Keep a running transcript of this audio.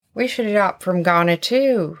we should adopt from Ghana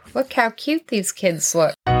too. Look how cute these kids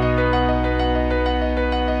look. Have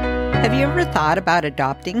you ever thought about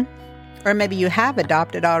adopting? Or maybe you have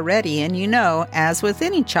adopted already and you know, as with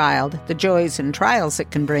any child, the joys and trials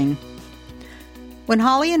it can bring. When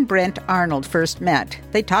Holly and Brent Arnold first met,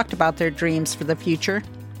 they talked about their dreams for the future.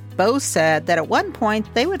 Both said that at one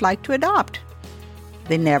point they would like to adopt.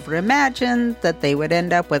 They never imagined that they would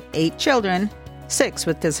end up with 8 children, 6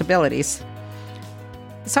 with disabilities.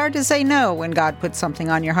 It's hard to say no when God puts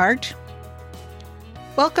something on your heart.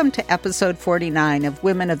 Welcome to episode 49 of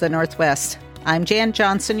Women of the Northwest. I'm Jan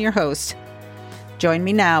Johnson, your host. Join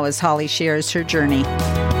me now as Holly shares her journey.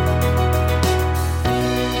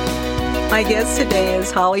 My guest today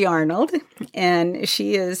is Holly Arnold, and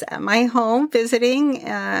she is at my home visiting.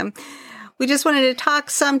 We just wanted to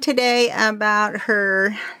talk some today about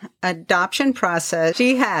her adoption process.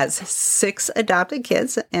 She has 6 adopted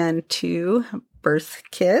kids and 2 birth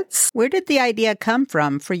kids. Where did the idea come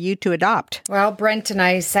from for you to adopt? Well, Brent and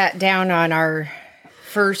I sat down on our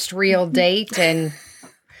first real date and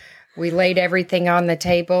we laid everything on the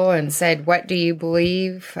table and said, what do you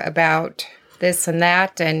believe about this and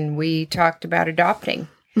that? And we talked about adopting.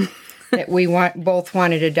 That we both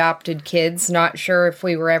wanted adopted kids, not sure if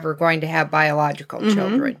we were ever going to have biological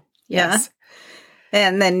children. Yes. Yeah.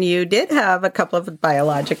 And then you did have a couple of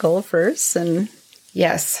biological first. And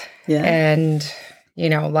yes. Yeah. And,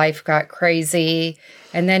 life got crazy.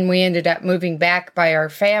 And then we ended up moving back by our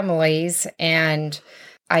families, and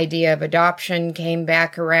idea of adoption came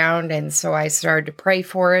back around. And so I started to pray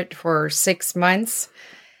for it for 6 months.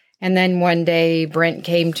 And then one day, Brent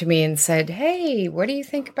came to me and said, hey, what do you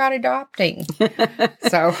think about adopting?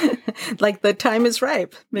 So, like the time is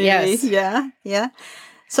ripe. Maybe. Yes. Yeah.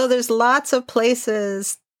 So there's lots of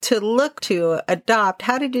places to look to adopt.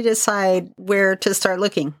 How did you decide where to start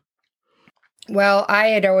looking? Well, I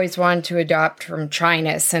had always wanted to adopt from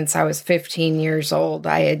China since I was 15 years old.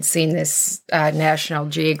 I had seen this National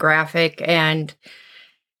Geographic, and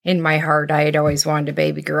in my heart, I had always wanted a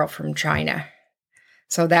baby girl from China.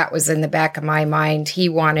 So that was in the back of my mind. He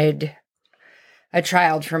wanted a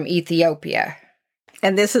child from Ethiopia.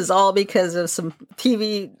 And this is all because of some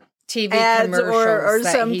TV ads commercials or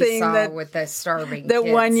that something he saw that, with the starving that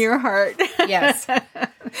kids. won your heart. Yes.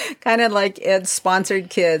 Kind of like Ed's sponsored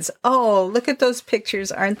kids. Oh, look at those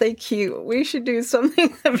pictures. Aren't they cute? We should do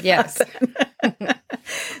something about it.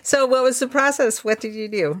 So what was the process? What did you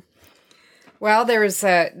do? Well, there was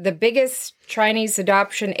the biggest Chinese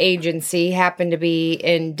adoption agency happened to be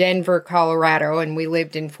in Denver, Colorado, and we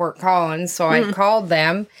lived in Fort Collins. So I called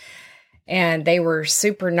them, and they were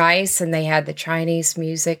super nice, and they had the Chinese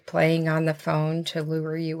music playing on the phone to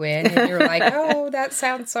lure you in. And you're like, oh, that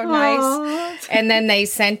sounds so nice. And then they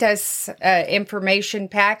sent us an information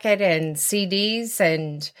packet and CDs,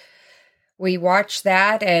 and we watched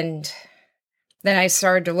that. And then I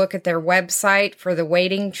started to look at their website for the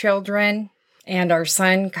waiting children. And our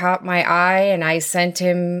son caught my eye, and I sent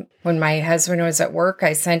him, when my husband was at work,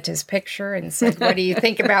 I sent his picture and said, what do you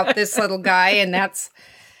think about this little guy? And that's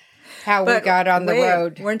how we got on the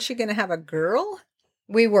road. Weren't you going to have a girl?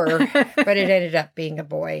 We were, but it ended up being a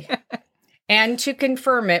boy. And to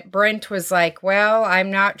confirm it, Brent was like, well,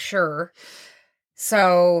 I'm not sure.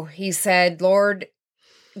 So he said, Lord,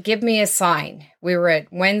 give me a sign. We were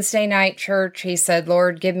at Wednesday night church. He said,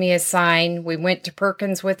 Lord, give me a sign. We went to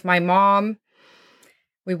Perkins with my mom.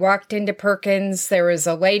 We walked into Perkins. There was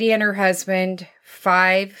a lady and her husband,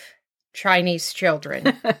 5 Chinese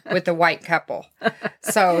children with a white couple.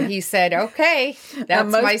 So he said, okay,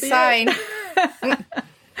 that's my sign.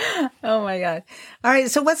 Oh my God. All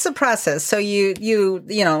right. So what's the process? So you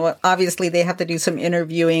obviously they have to do some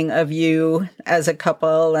interviewing of you as a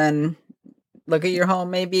couple and look at your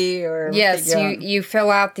home maybe, or yes, you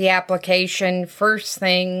fill out the application first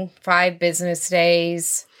thing, 5 business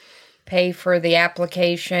days, pay for the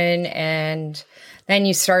application, and then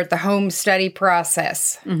you start the home study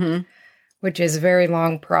process, which is a very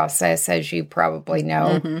long process, as you probably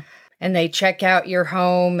know. And they check out your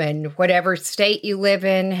home, and whatever state you live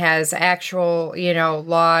in has actual,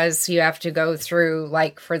 laws you have to go through.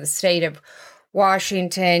 Like for the state of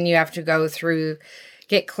Washington, you have to go through,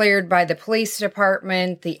 get cleared by the police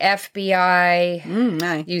department, the FBI.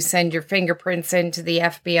 Nice. You send your fingerprints into the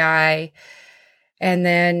FBI. And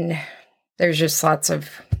then there's just lots of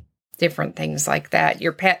different things like that.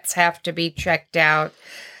 Your pets have to be checked out.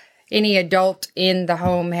 Any adult in the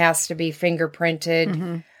home has to be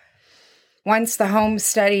fingerprinted. Once the home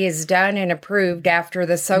study is done and approved, after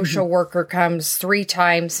the social worker comes 3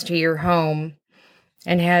 times to your home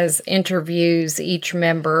and has interviews each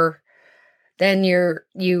member, then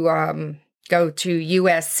you go to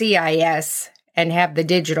USCIS and have the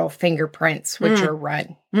digital fingerprints, which are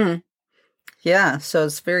run. Mm. Yeah, so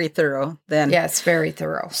it's very thorough then. Yes, very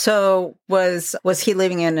thorough. So was he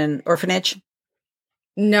living in an orphanage?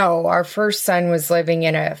 No, our first son was living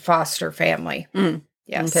in a foster family. Mm.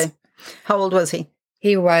 Yes. Okay. How old was he?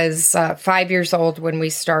 He was 5 years old when we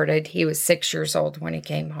started. He was 6 years old when he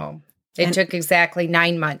came home. It took exactly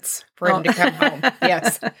 9 months for him to come home.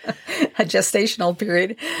 Yes. A gestational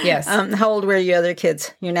period. Yes. How old were your other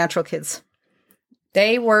kids, your natural kids?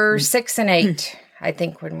 They were 6 and 8, I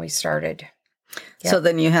think, when we started. Yep. So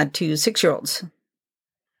then you had 2 6-year-olds.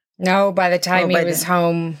 No, by the time he was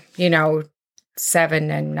home,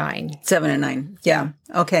 7 and 9. 7 and 9. Yeah.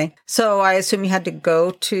 Okay. So I assume you had to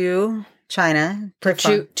go to China for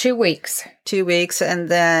 2 weeks. 2 weeks, and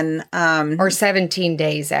then or 17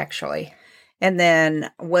 days, actually. And then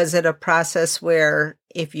was it a process where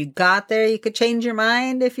if you got there, you could change your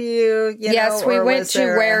mind if Yes, we went to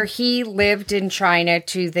where he lived in China,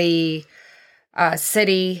 to the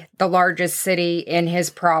city, the largest city in his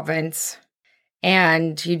province.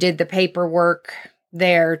 And you did the paperwork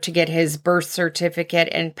there to get his birth certificate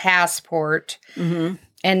and passport. Mm-hmm.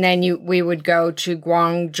 And then we would go to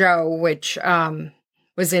Guangzhou, which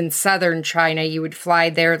was in southern China. You would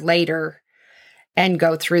fly there later and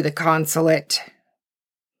go through the consulate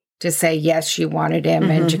to say, yes, you wanted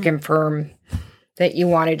him, and to confirm that you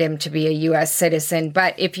wanted him to be a U.S. citizen.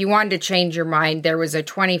 But if you wanted to change your mind, there was a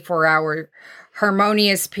 24-hour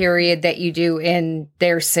harmonious period that you do in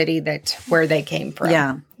their city where they came from.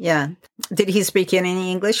 Yeah, yeah. Did he speak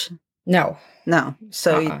any English? No. No.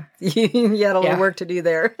 So you had a little work to do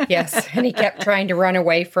there. Yes. And he kept trying to run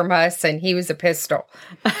away from us, and he was a pistol.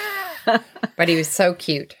 But he was so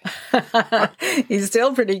cute. He's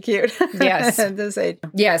still pretty cute. Yes. At this age.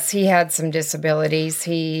 Yes, he had some disabilities.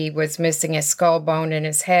 He was missing a skull bone in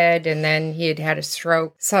his head, and then he had had a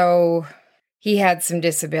stroke. So he had some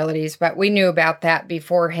disabilities, but we knew about that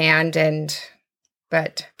beforehand,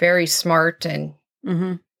 but very smart and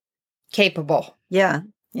capable. Yeah.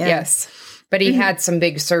 Yeah. Yes. But he had some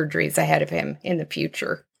big surgeries ahead of him in the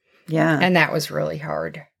future. Yeah. And that was really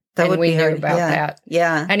hard. That and would we be knew hard. about that.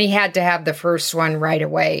 Yeah. And he had to have the first one right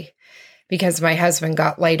away because my husband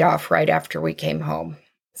got laid off right after we came home.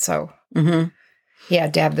 So he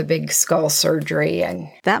had to have the big skull surgery. And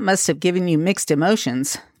that must have given you mixed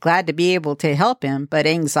emotions. Glad to be able to help him, but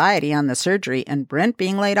anxiety on the surgery and Brent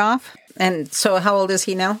being laid off. And so how old is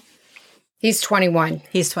he now? He's 21.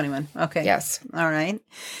 He's 21. Okay. Yes. All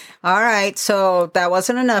right. So that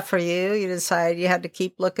wasn't enough for you. You decided you had to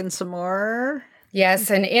keep looking some more. Yes.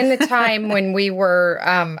 And in the time when we were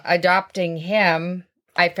adopting him,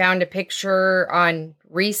 I found a picture on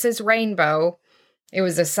Reese's Rainbow. It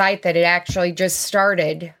was a site that had actually just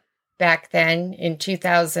started back then in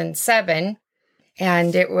 2007.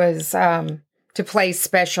 And it was to place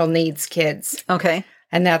special needs kids. Okay.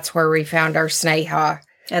 And that's where we found our Sneha.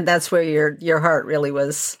 And that's where your heart really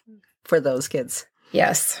was for those kids.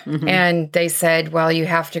 Yes. And they said, well, you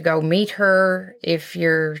have to go meet her if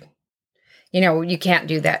you're, you can't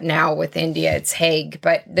do that now with India. It's Hague.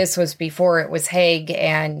 But this was before it was Hague.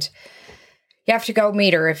 And you have to go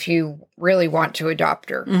meet her if you really want to adopt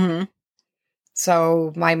her. Mm-hmm.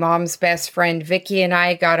 So my mom's best friend, Vicky, and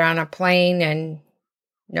I got on a plane in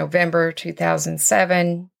November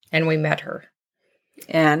 2007, and we met her.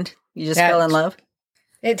 And you just fell in love?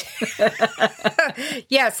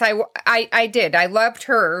 Yes, I did. I loved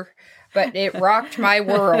her, but it rocked my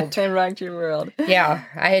world. It rocked your world. Yeah.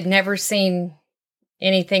 I had never seen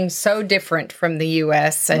anything so different from the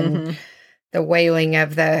U.S. and the wailing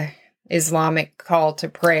of the Islamic call to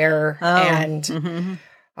prayer and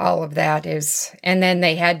all of that is. And then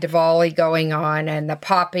they had Diwali going on, and the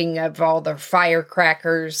popping of all the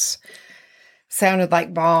firecrackers sounded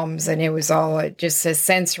like bombs, and it was all just a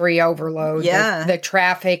sensory overload. Yeah. The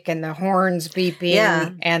traffic and the horns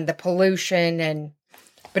beeping and the pollution.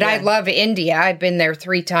 But I love India. I've been there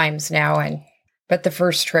 3 times now, but the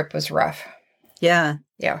first trip was rough. Yeah.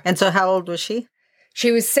 Yeah. And so how old was she?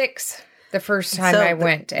 She was 6 the first time I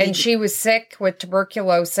went, and she was sick with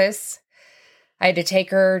tuberculosis. I had to take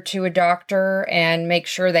her to a doctor and make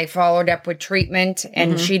sure they followed up with treatment,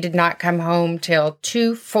 and she did not come home till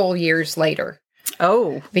 2 full years later.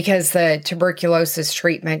 Oh. Because the tuberculosis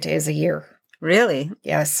treatment is a year. Really?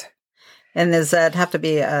 Yes. And does that have to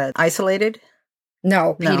be isolated?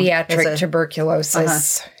 No, pediatric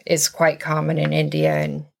tuberculosis is quite common in India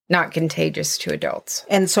and not contagious to adults.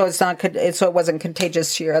 And so it wasn't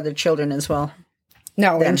contagious to your other children as well?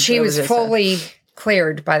 No, and she was fully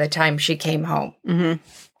cleared by the time she came home.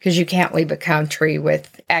 Because you can't leave a country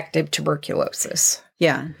with active tuberculosis.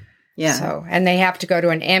 Yeah. Yeah. So, and they have to go to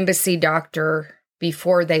an embassy doctor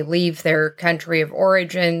before they leave their country of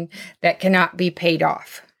origin that cannot be paid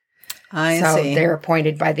off. I so see. They're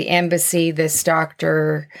appointed by the embassy. This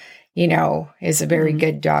doctor, is a very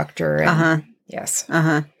good doctor. And yes.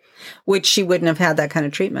 Which she wouldn't have had that kind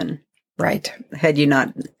of treatment. Right. Had you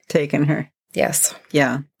not taken her. Yes.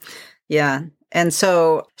 Yeah. Yeah. And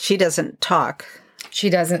so she doesn't talk. She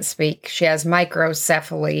doesn't speak. She has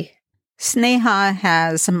microcephaly. Sneha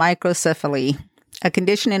has microcephaly, a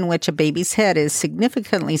condition in which a baby's head is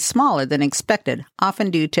significantly smaller than expected,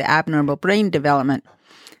 often due to abnormal brain development.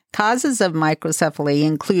 Causes of microcephaly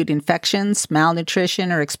include infections,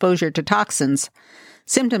 malnutrition, or exposure to toxins.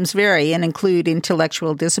 Symptoms vary and include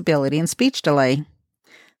intellectual disability and speech delay.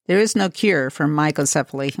 There is no cure for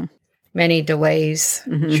microcephaly. Many delays.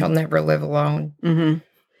 Mm-hmm. She'll never live alone. Mm-hmm.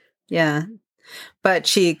 Yeah. But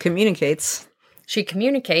she communicates. She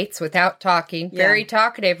communicates without talking, very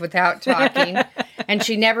talkative without talking, and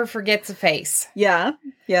she never forgets a face. Yeah.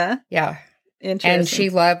 Yeah. Yeah. Interesting. And she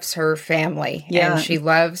loves her family. Yeah. And she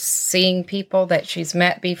loves seeing people that she's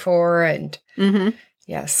met before. And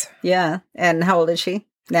yes. Yeah. And how old is she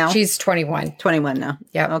now? She's 21. 21 now.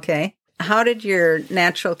 Yeah. Okay. How did your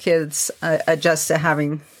natural kids adjust to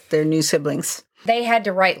having their new siblings? They had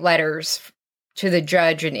to write letters to the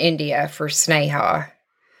judge in India for Sneha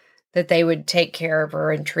that they would take care of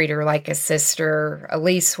her and treat her like a sister.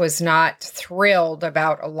 Elise was not thrilled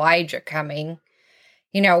about Elijah coming.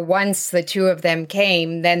 Once the two of them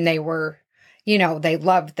came, then they were, they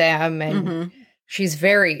loved them. And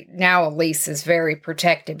now Elise is very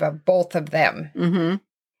protective of both of them. Mm-hmm.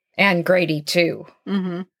 And Grady too.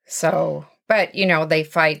 Mm-hmm. So, but, they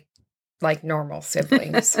fight like normal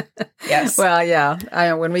siblings. Yes. Well,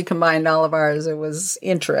 yeah. When we combined all of ours, it was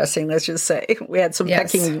interesting, let's just say. We had some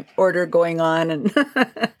pecking order going on,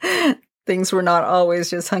 and things were not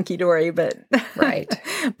always just hunky-dory, but... Right.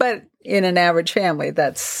 But in an average family,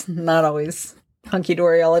 that's not always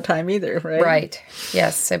hunky-dory all the time either, right? Right.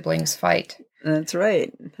 Yes, siblings fight. That's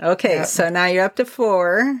right. Okay, so now you're up to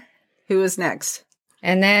 4. Who is next?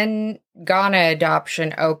 And then Ghana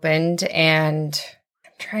adoption opened, and...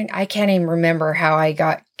 I can't even remember how I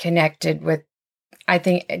got connected with, I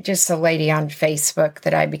think, just a lady on Facebook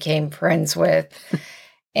that I became friends with.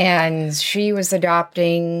 And she was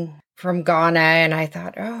adopting from Ghana. And I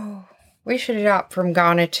thought, oh, we should adopt from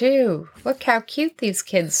Ghana too. Look how cute these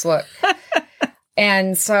kids look.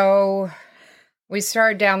 And so we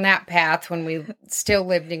started down that path when we still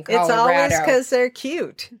lived in Colorado. It's always because they're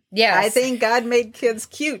cute. Yes. I think God made kids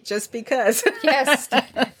cute just because. Yes,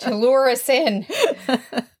 to lure us in.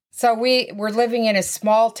 So we were living in a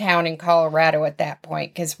small town in Colorado at that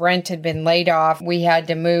point because Brent had been laid off. We had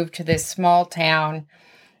to move to this small town.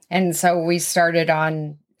 And so we started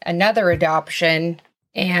on another adoption,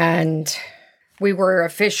 and we were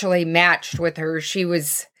officially matched with her. She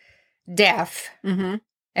was deaf. Mm-hmm.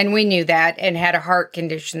 And we knew that, and had a heart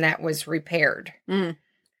condition that was repaired. Mm.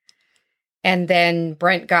 And then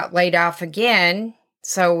Brent got laid off again,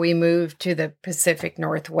 so we moved to the Pacific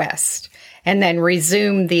Northwest and then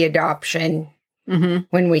resumed the adoption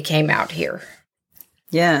when we came out here.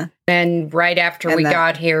 Yeah. And right after we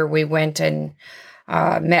got here, we went and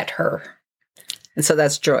met her. And so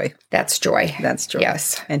that's Joy. That's Joy. That's Joy.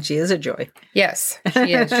 Yes. And she is a joy. Yes,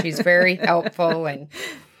 she is. She's very helpful and...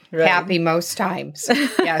 Right. Happy most times.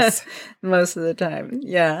 Yes. Most of the time.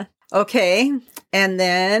 Yeah. Okay. And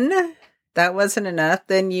then that wasn't enough.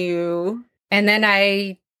 And then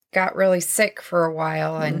I got really sick for a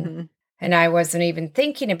while, and I wasn't even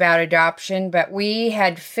thinking about adoption, but we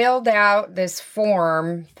had filled out this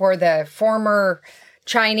form for the former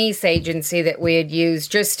Chinese agency that we had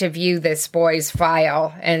used just to view this boy's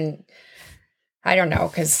file. And I don't know,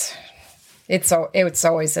 because it's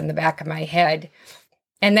always in the back of my head.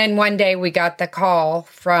 And then one day we got the call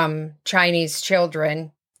from Chinese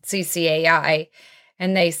Children, CCAI,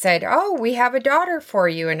 and they said, oh, we have a daughter for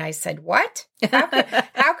you. And I said, what?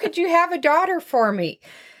 How could you have a daughter for me?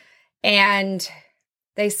 And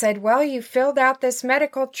they said, well, you filled out this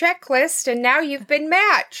medical checklist and now you've been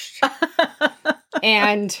matched.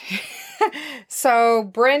 And so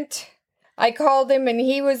Brent, I called him and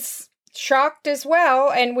he was shocked as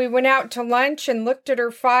well, and we went out to lunch and looked at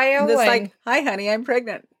her file. It's like, hi, honey, I'm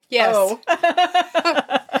pregnant. Yes. Oh.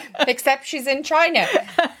 Except she's in China.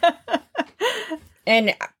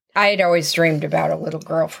 And I had always dreamed about a little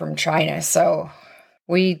girl from China, so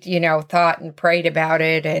we, thought and prayed about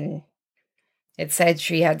it, and it said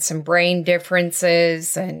she had some brain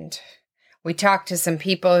differences, and we talked to some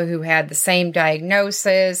people who had the same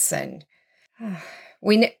diagnosis, and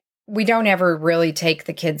we don't ever really take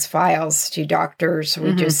the kids' files to doctors.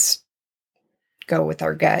 We just go with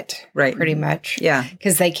our gut, Right. pretty much. Yeah.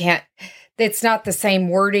 Because they can't, it's not the same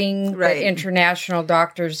wording Right. that international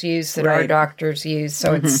doctors use that our Right. doctors use.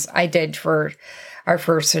 So I did for our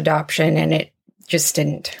first adoption, and it just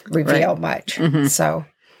didn't reveal much. So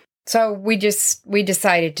we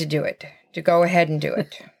decided to do it, to go ahead and do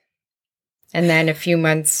it. And then a few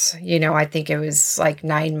months, I think it was like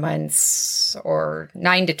 9 months or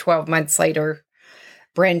 9 to 12 months later,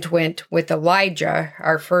 Brent went with Elijah,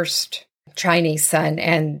 our first Chinese son,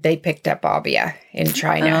 and they picked up Abia in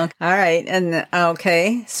China. All right. And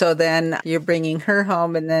okay. So then you're bringing her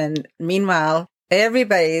home. And then meanwhile,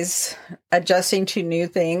 everybody's adjusting to new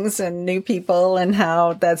things and new people and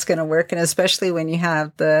how that's going to work. And especially when you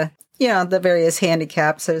have the various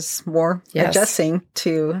handicaps, there's more adjusting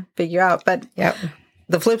to figure out. But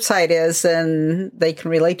the flip side is then they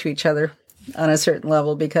can relate to each other on a certain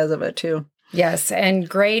level because of it too. Yes. And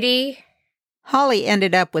Grady. Holly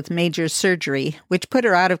ended up with major surgery, which put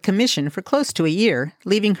her out of commission for close to a year,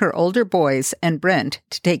 leaving her older boys and Brent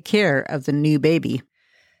to take care of the new baby.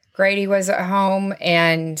 Grady was at home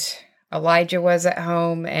and Elijah was at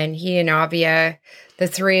home, and he and Avia, the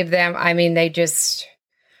three of them,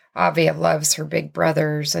 Avia loves her big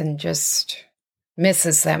brothers and just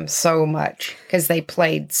misses them so much because they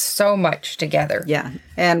played so much together. Yeah,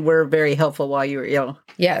 and were very helpful while you were ill.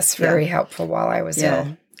 Yes, very helpful while I was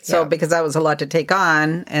ill. So because that was a lot to take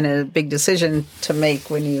on and a big decision to make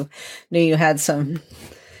when you knew you had some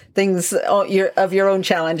things of your own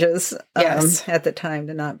challenges at the time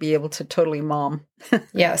to not be able to totally mom.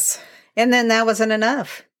 Yes. And then that wasn't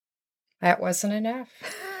enough. That wasn't enough.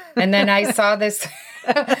 And then I saw this.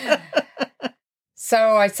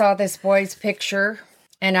 So I saw this boy's picture,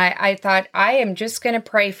 and I thought, I am just going to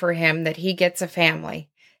pray for him that he gets a family.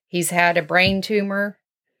 He's had a brain tumor,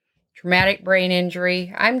 traumatic brain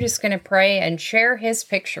injury. I'm just going to pray and share his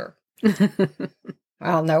picture.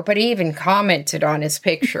 Well, nobody even commented on his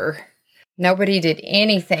picture. Nobody did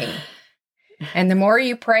anything. And the more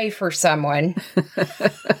you pray for someone,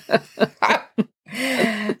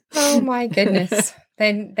 oh my goodness.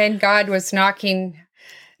 Then God was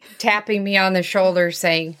tapping me on the shoulder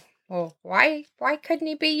saying, well, why couldn't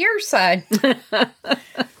he be your son?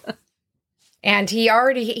 And he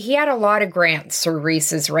had a lot of grants through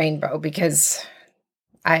Reese's Rainbow because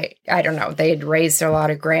I don't know, they had raised a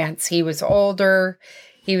lot of grants. He was older.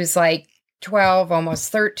 He was like 12,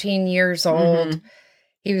 almost 13 years old.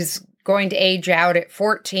 He was going to age out at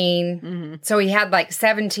 14. So he had like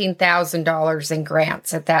 $17,000 in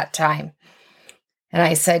grants at that time. And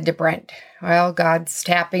I said to Brent, well, God's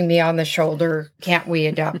tapping me on the shoulder. Can't we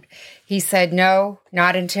adopt? He said, no,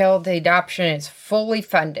 not until the adoption is fully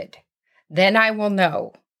funded. Then I will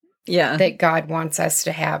know that God wants us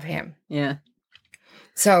to have him. Yeah.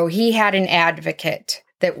 So he had an advocate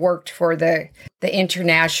that worked for the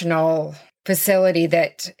international facility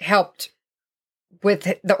that helped with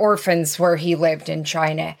the orphans where he lived in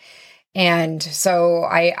China. And so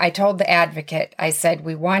I told the advocate, I said,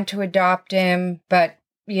 we want to adopt him, but,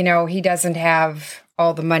 he doesn't have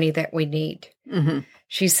all the money that we need.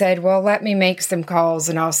 She said, well, let me make some calls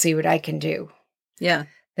and I'll see what I can do. Yeah.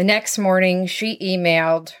 The next morning, she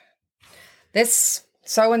emailed, this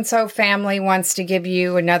so-and-so family wants to give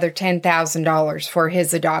you another $10,000 for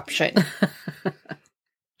his adoption.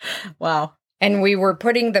 Wow. And we were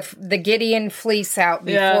putting the Gideon fleece out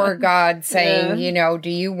before God saying, do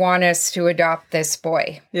you want us to adopt this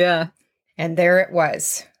boy? Yeah. And there it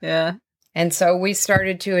was. Yeah. And so we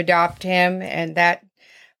started to adopt him, and that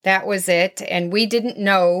was it. And we didn't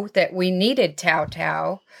know that we needed Tao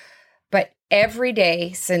Tao, but every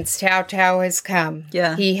day since Tao Tao has come,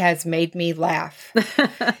 he has made me laugh.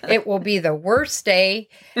 It will be the worst day,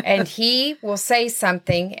 and he will say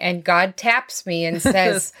something, and God taps me and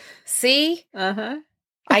says, see,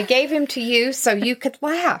 I gave him to you so you could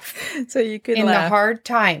laugh. So you could in laugh. the hard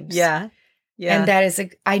times. Yeah. Yeah. And that is,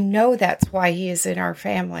 I know that's why he is in our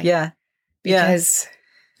family. Yeah. Because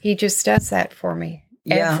he just does that for me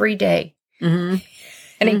every day. And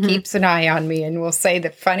he keeps an eye on me and will say the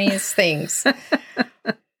funniest things.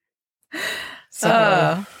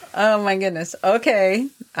 So, oh my goodness. Okay.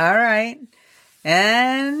 All right.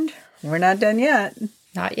 And we're not done yet.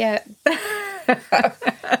 Not yet.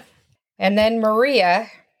 And then Maria.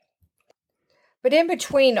 But in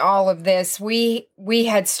between all of this, we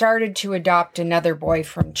had started to adopt another boy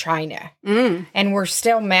from China. And we're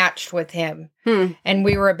still matched with him. And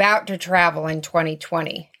we were about to travel in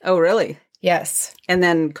 2020. Oh, really? Yes. And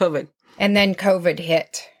then COVID. And then COVID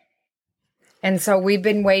hit. And so we've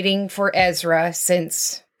been waiting for Ezra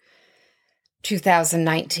since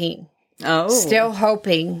 2019. Oh. Still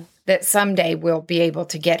hoping that someday we'll be able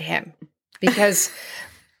to get him. because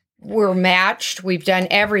we're matched. We've done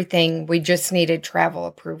everything. We just needed travel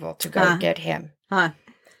approval to go get him.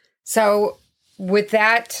 So with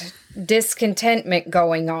that discontentment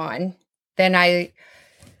going on, then I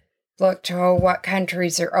looked, what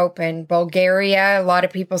countries are open? Bulgaria. A lot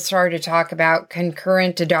of people started to talk about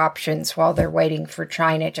concurrent adoptions while they're waiting for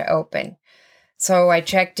China to open. So I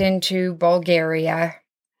checked into Bulgaria,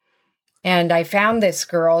 and I found this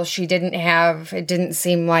girl. She it didn't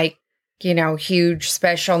seem like, huge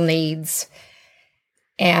special needs.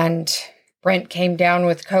 And Brent came down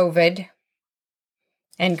with COVID,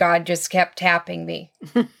 and God just kept tapping me.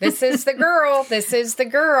 This is the girl. This is the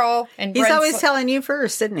girl. And he's always telling you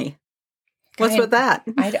first, isn't he? What's with that?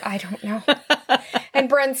 I don't know. And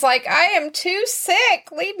Brent's like, I am too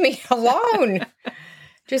sick. Leave me alone.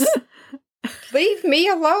 Just leave me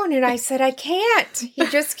alone. And I said, I can't. He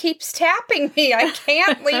just keeps tapping me. I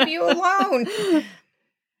can't leave you alone.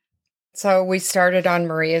 So we started on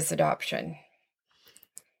Maria's adoption.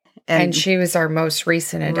 And she was our most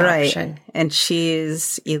recent adoption. Right. And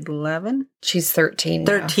she's 11? She's 13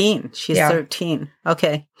 now. 13. She's 13.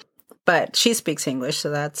 Okay. But she speaks English,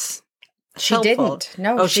 so that's She helpful. didn't.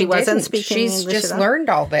 No, she wasn't speaking She's English just at all? learned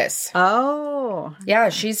all this. Oh. Yeah,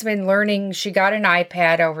 she's been learning. She got an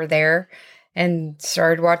iPad over there and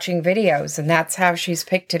started watching videos, and that's how she's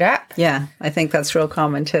picked it up. Yeah, I think that's real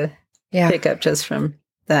common to pick up just from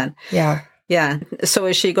that. Yeah. Yeah. So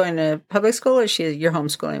is she going to public school, or you're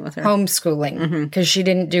homeschooling with her? Homeschooling, because she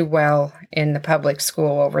didn't do well in the public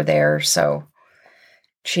school over there, so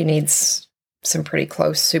she needs some pretty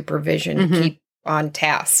close supervision to keep on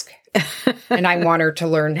task. And I want her to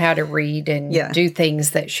learn how to read and do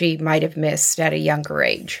things that she might have missed at a younger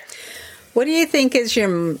age. What do you think is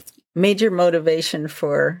your major motivation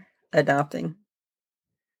for adopting?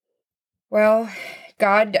 Well,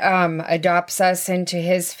 God adopts us into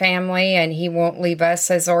his family, and he won't leave us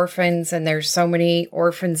as orphans. And there's so many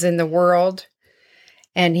orphans in the world.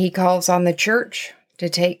 And he calls on the church to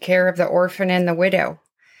take care of the orphan and the widow.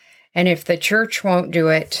 And if the church won't do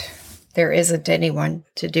it, there isn't anyone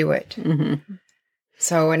to do it. Mm-hmm.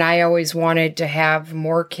 So, and I always wanted to have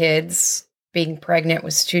more kids. Being pregnant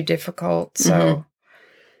was too difficult. So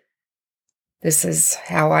this is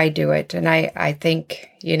how I do it. And I think,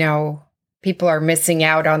 people are missing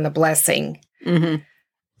out on the blessing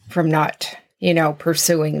from not,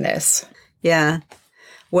 pursuing this. Yeah.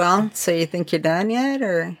 Well, so you think you're done yet,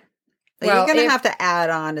 or you're going to have to add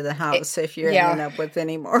on to the house if you're ending up with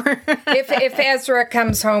any more? if Ezra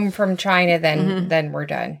comes home from China, then we're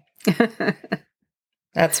done.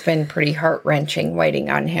 That's been pretty heart-wrenching waiting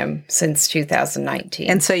on him since 2019.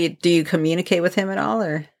 And so do you communicate with him at all,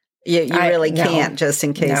 or you really can't, just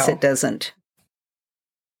in case it doesn't?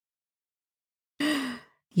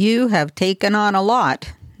 You have taken on a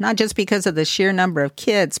lot, not just because of the sheer number of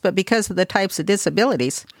kids, but because of the types of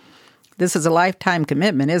disabilities. This is a lifetime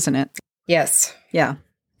commitment, isn't it? Yes. Yeah.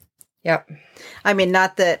 Yep. I mean,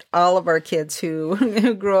 not that all of our kids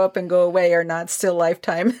who grow up and go away are not still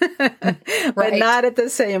lifetime, but not at the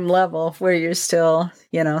same level where you're still,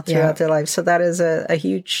 throughout their life. So that is a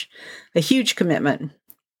huge commitment.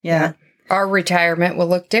 Yeah. Our retirement will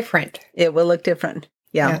look different. It will look different.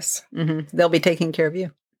 Yeah. Yes. Mm-hmm. They'll be taking care of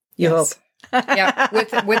you. You hope. Yeah.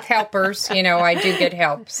 With helpers, I do get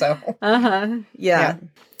help. So. Yeah.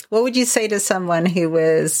 What would you say to someone who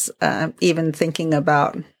was even thinking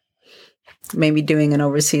about maybe doing an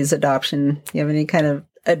overseas adoption? You have any kind of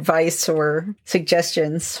advice or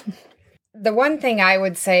suggestions? The one thing I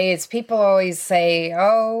would say is people always say,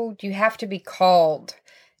 oh, you have to be called.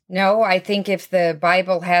 No, I think if the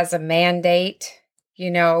Bible has a mandate,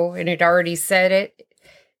 and it already said it,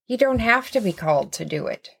 you don't have to be called to do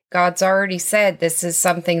it. God's already said, this is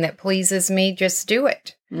something that pleases me, just do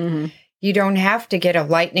it. Mm-hmm. You don't have to get a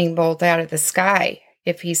lightning bolt out of the sky.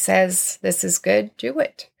 If he says this is good, do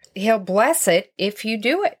it. He'll bless it if you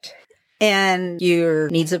do it. And your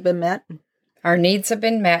needs have been met? Our needs have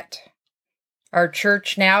been met. Our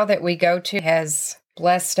church now that we go to has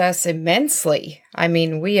blessed us immensely. I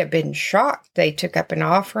mean, we have been shocked. They took up an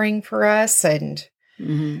offering for us, and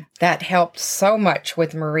that helped so much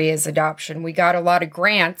with Maria's adoption. We got a lot of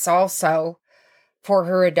grants also for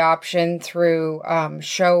her adoption through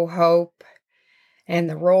Show Hope and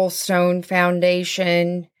the Rollstone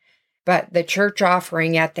Foundation. But the church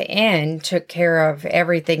offering at the end took care of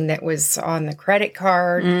everything that was on the credit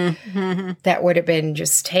card that would have been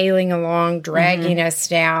just tailing along, dragging us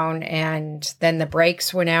down. And then the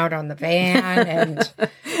brakes went out on the van and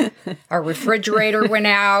our refrigerator went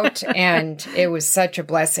out. And it was such a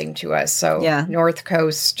blessing to us. So North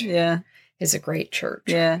Coast is a great church.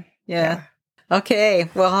 Yeah. Okay.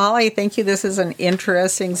 Well, Holly, thank you. This is an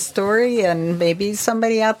interesting story, and maybe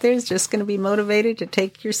somebody out there is just going to be motivated to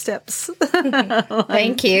take your steps.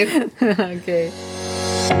 Thank you. Okay.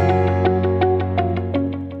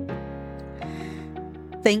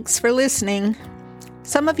 Thanks for listening.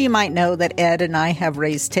 Some of you might know that Ed and I have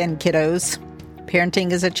raised 10 kiddos.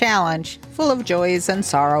 Parenting is a challenge, full of joys and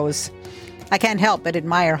sorrows. I can't help but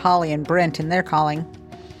admire Holly and Brent in their calling.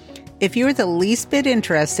 If you're the least bit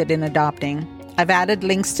interested in adopting, I've added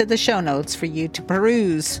links to the show notes for you to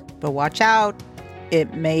peruse. But watch out,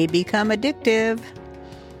 it may become addictive.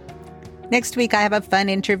 Next week, I have a fun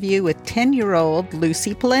interview with 10-year-old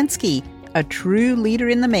Lucy Polensky, a true leader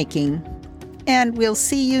in the making. And we'll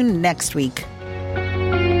see you next week.